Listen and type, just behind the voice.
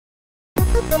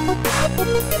We've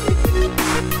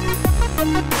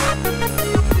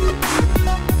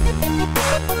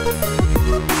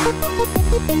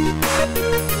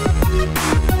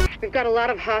got a lot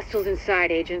of hostiles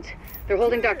inside, Agent. They're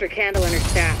holding Dr. Candle and her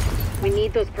staff. We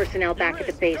need those personnel back at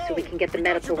the base so we can get the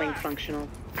medical wing functional.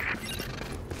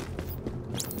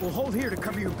 We'll hold here to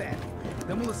cover your bed.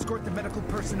 Then we'll escort the medical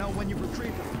personnel when you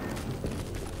retrieve them.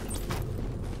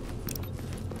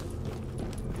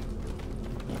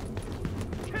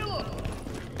 Kill him!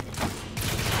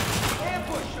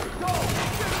 Ambush her! Go!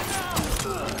 Get it now!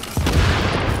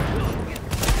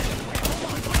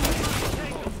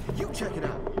 You check it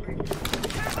out.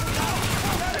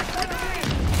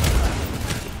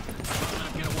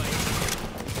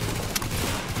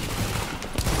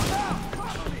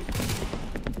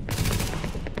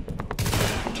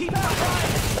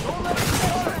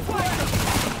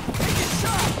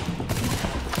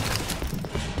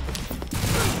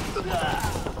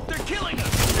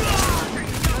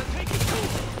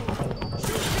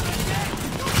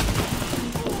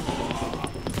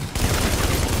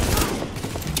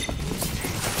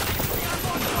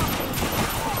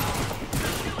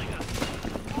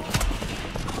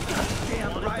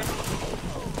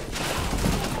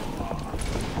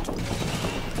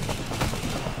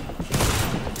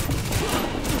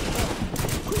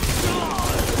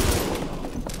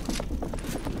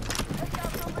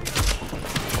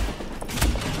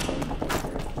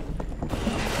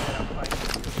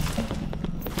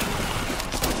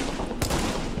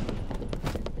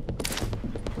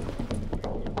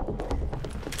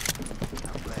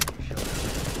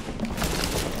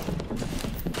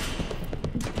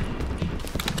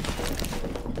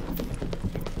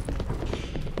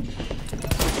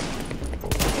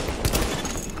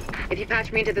 If you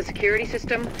patch me into the security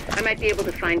system, I might be able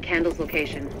to find Candle's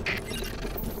location.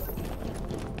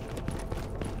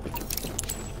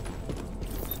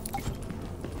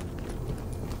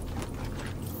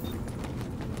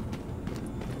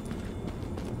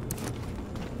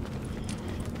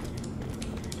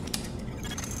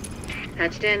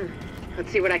 Patched in.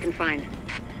 Let's see what I can find.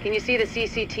 Can you see the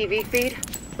CCTV feed?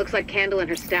 Looks like Candle and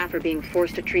her staff are being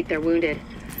forced to treat their wounded.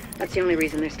 That's the only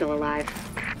reason they're still alive.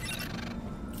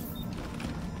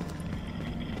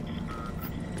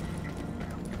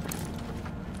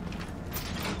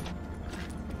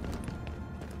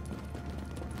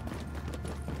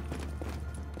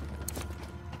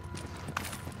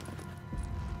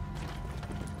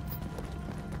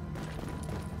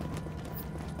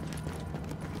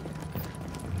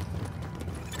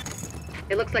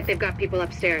 It looks like they've got people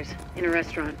upstairs, in a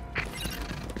restaurant.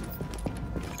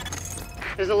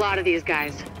 There's a lot of these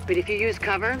guys, but if you use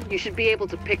cover, you should be able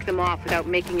to pick them off without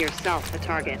making yourself the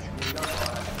target. Check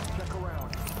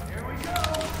around. Here we go!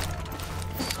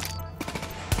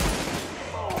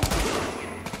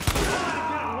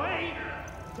 Get away!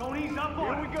 Don't ease up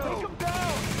on him! Here we go! Take him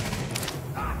down!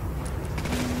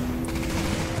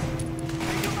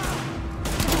 Take him out!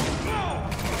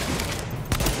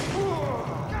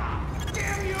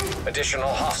 Damn you! Additional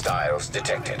hostiles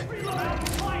detected.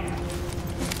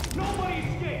 Nobody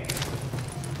escaped!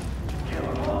 Kill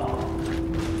them all!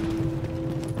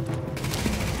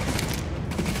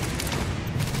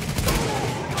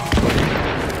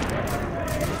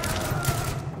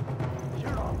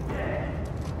 Shoot them dead!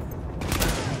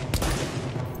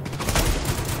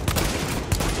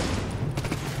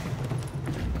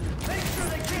 Make sure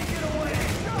they can't get away!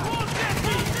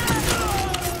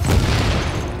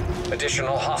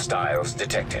 Additional hostiles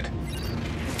detected.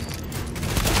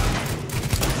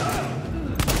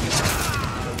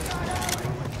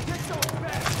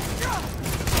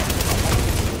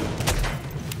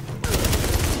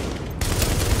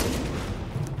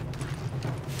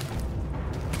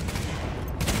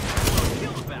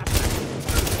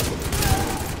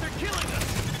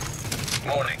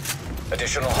 Warning.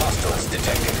 Additional hostiles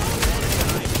detected.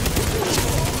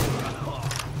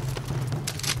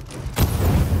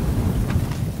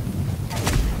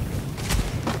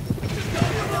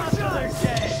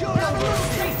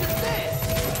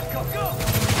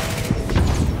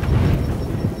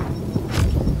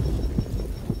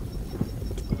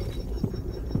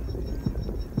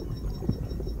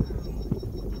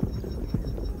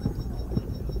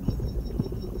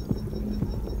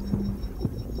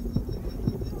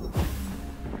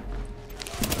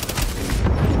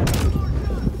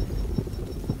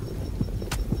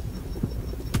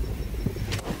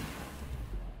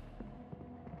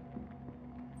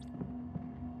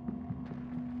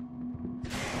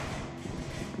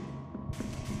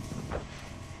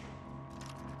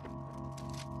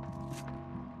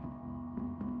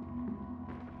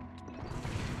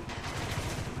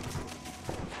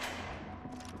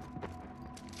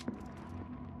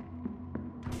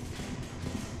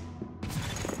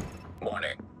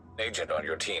 Agent on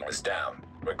your team is down.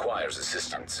 Requires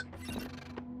assistance.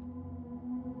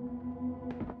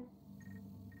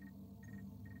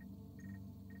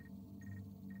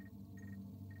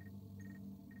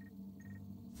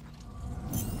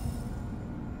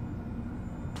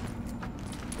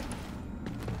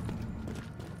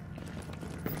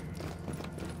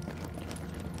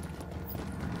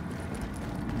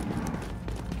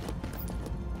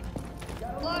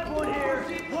 Live one here!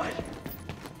 What?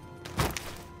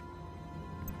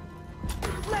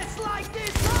 Let's light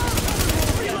this up!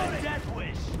 Reload Death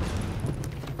Wish!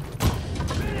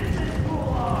 Finish this fool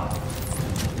off!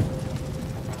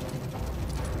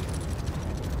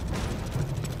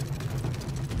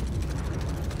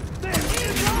 There,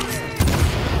 incoming!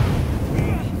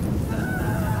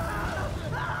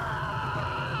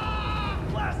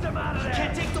 Blast him out of there!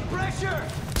 Can't take the pressure!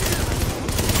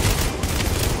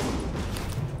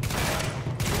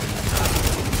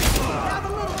 Have a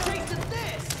little taste of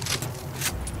this!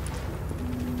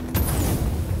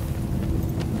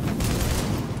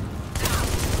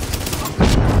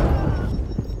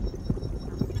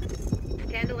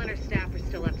 Candle and her staff are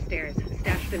still upstairs,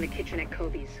 stashed in the kitchen at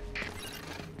Kobe's.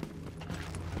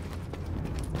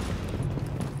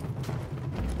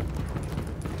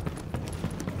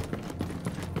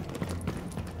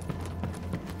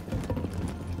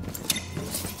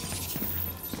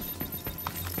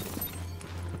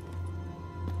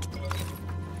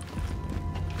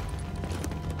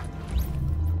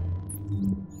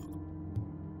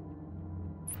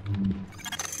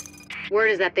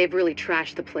 Word is that they've really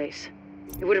trashed the place.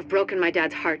 It would have broken my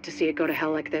dad's heart to see it go to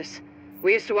hell like this.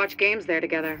 We used to watch games there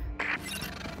together.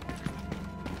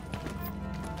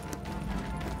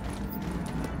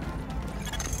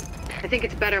 I think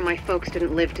it's better my folks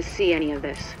didn't live to see any of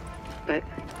this. But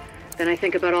then I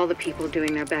think about all the people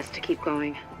doing their best to keep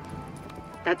going.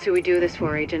 That's who we do this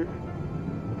for, Agent.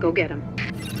 Go get them.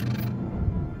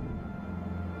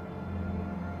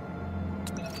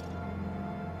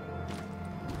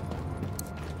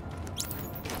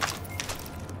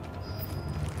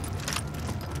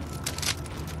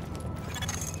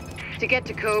 To get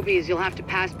to Kobe's, you'll have to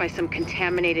pass by some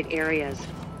contaminated areas.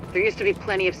 There used to be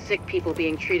plenty of sick people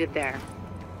being treated there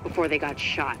before they got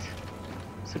shot.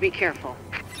 So be careful.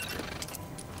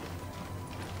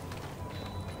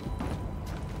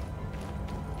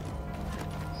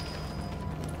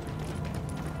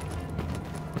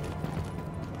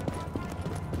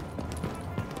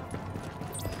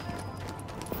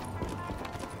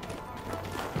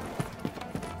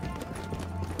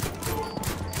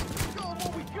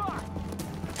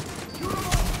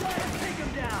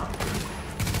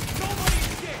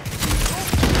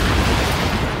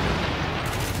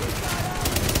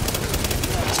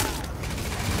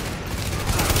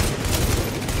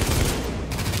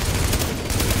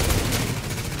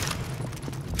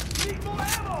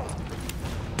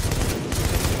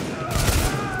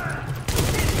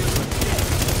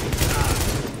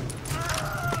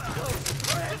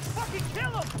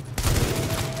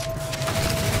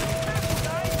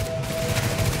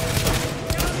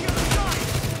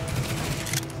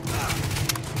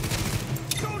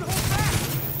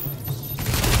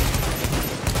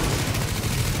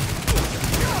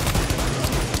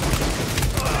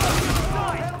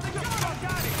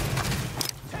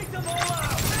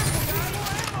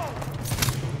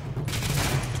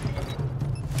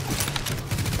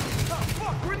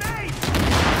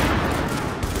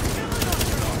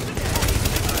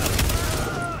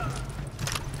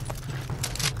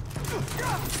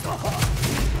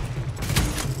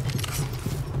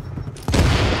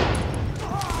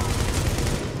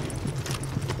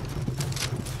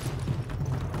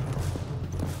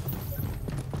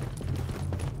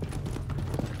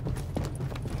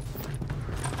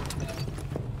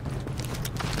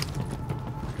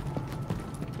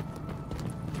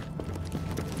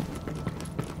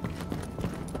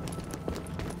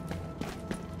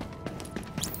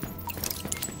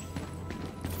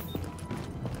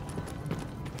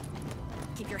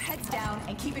 Keep your heads down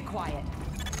and keep it quiet.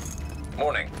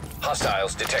 Warning.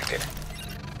 Hostiles detected.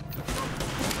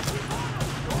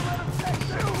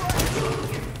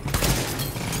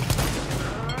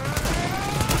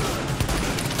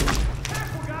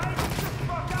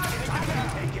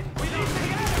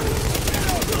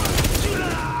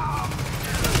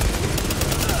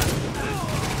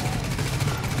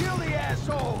 Kill the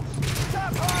assholes!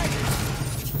 Stop hiding!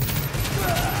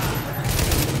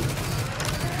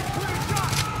 Clear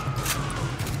shot!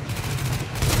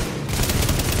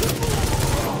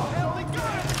 Hell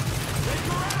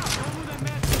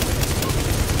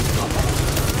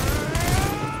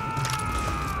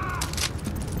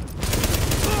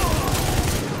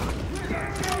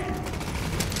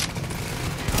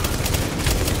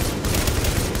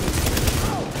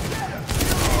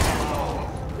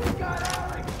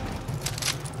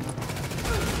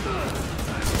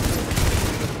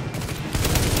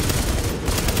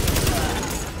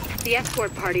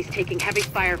escort party's taking heavy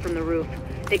fire from the roof.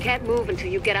 They can't move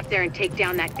until you get up there and take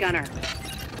down that gunner.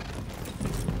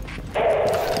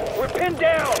 We're pinned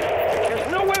down!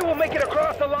 There's no way we'll make it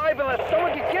across alive unless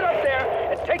someone can get up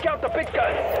there and take out the big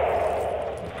guns!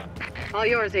 All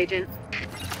yours, Agent.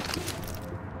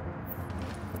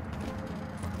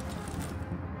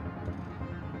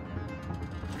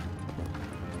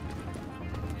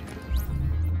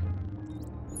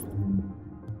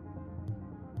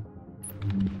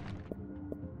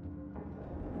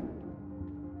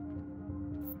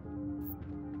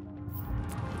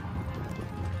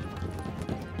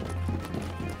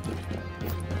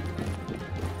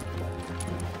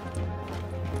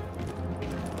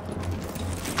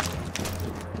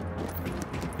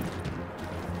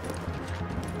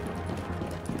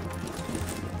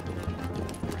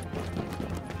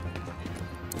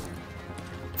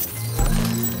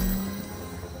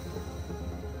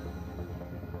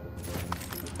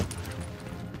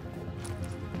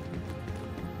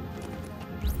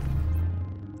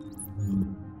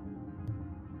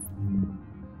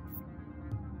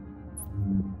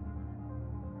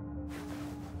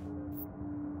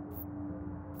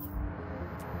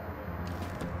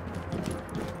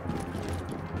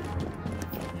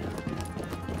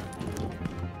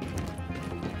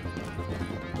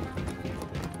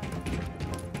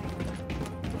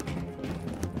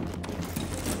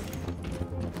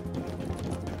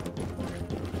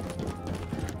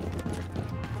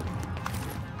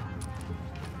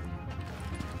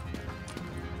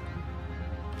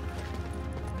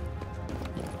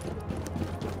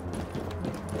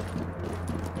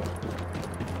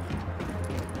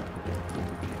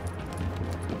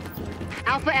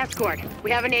 Alpha Escort, we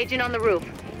have an agent on the roof.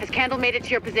 Has Candle made it to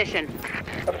your position?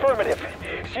 Affirmative.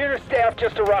 She and her staff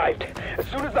just arrived. As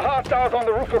soon as the hostiles on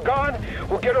the roof are gone,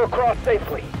 we'll get her across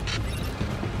safely.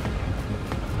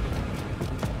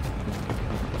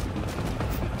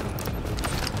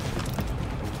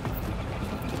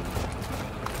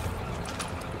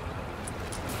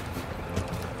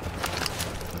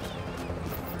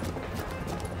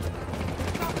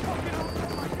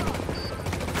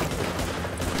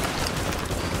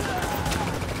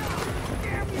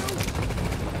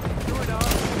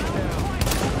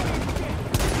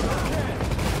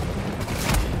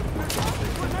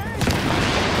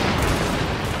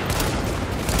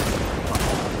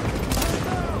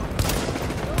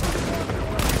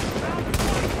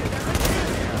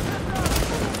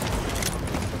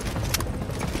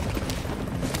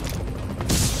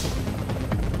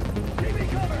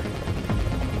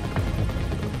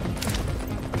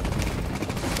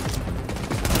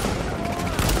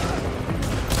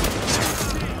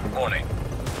 Warning.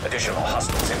 Additional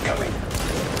hostiles incoming.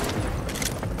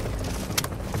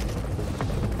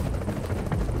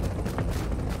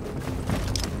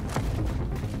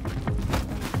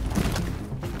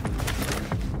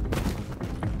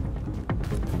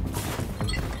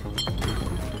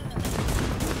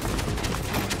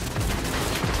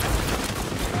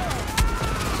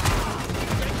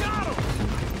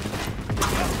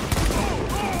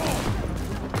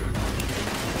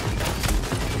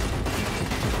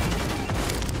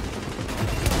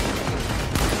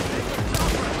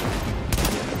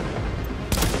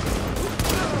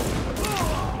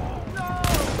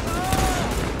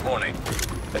 Warning.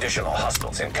 Additional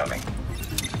hostiles incoming.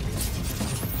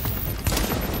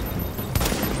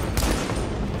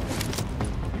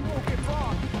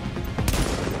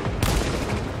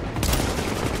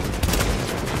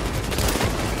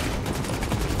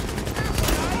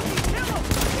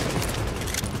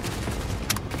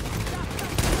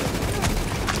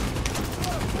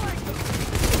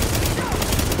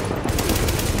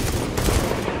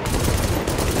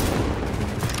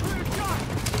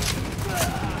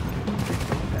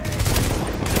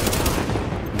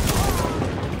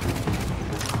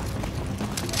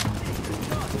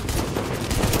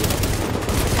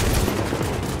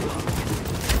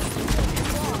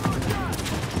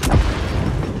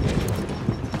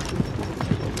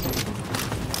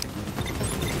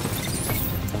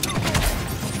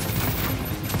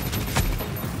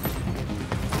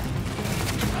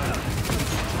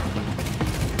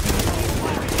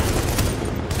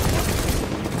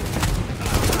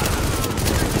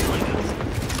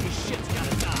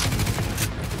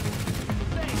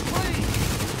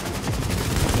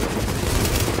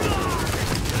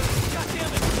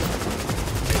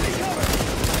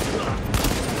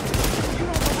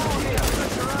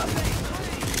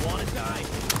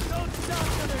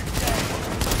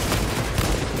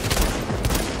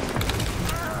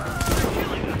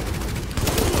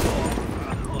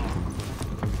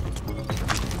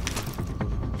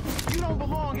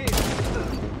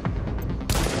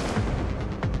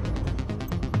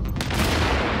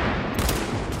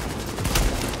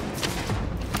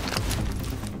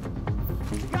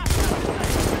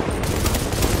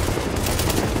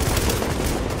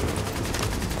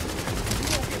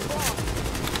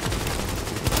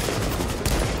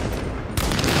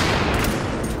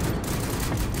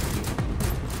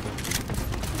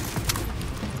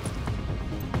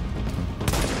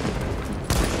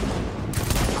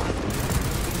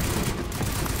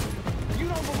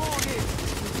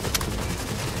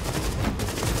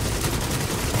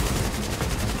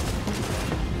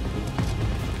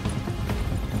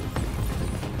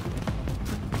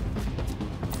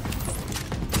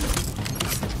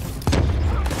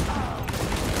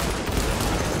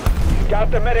 Got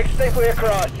the medics safely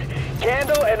across.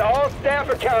 Candle and all staff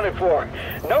accounted for.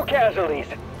 No casualties.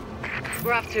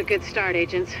 We're off to a good start,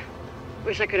 agents.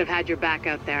 Wish I could have had your back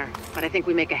out there, but I think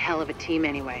we make a hell of a team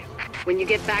anyway. When you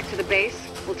get back to the base,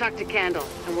 we'll talk to Candle,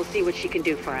 and we'll see what she can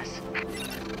do for us.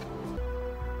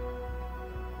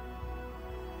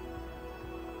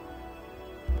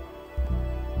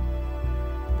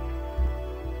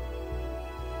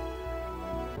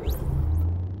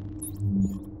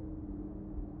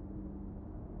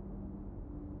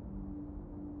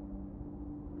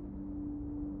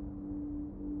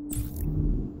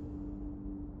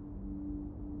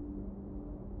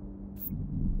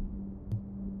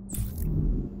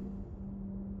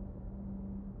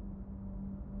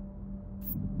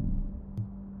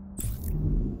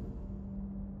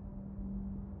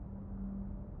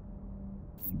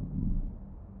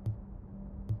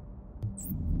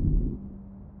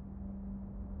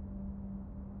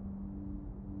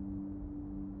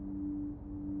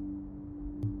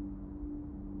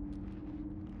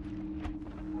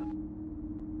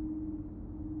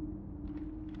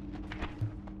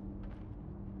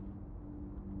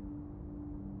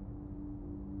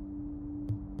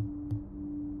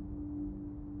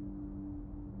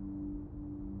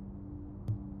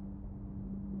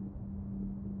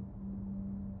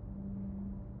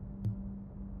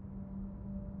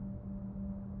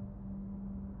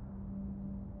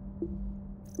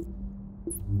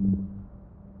 You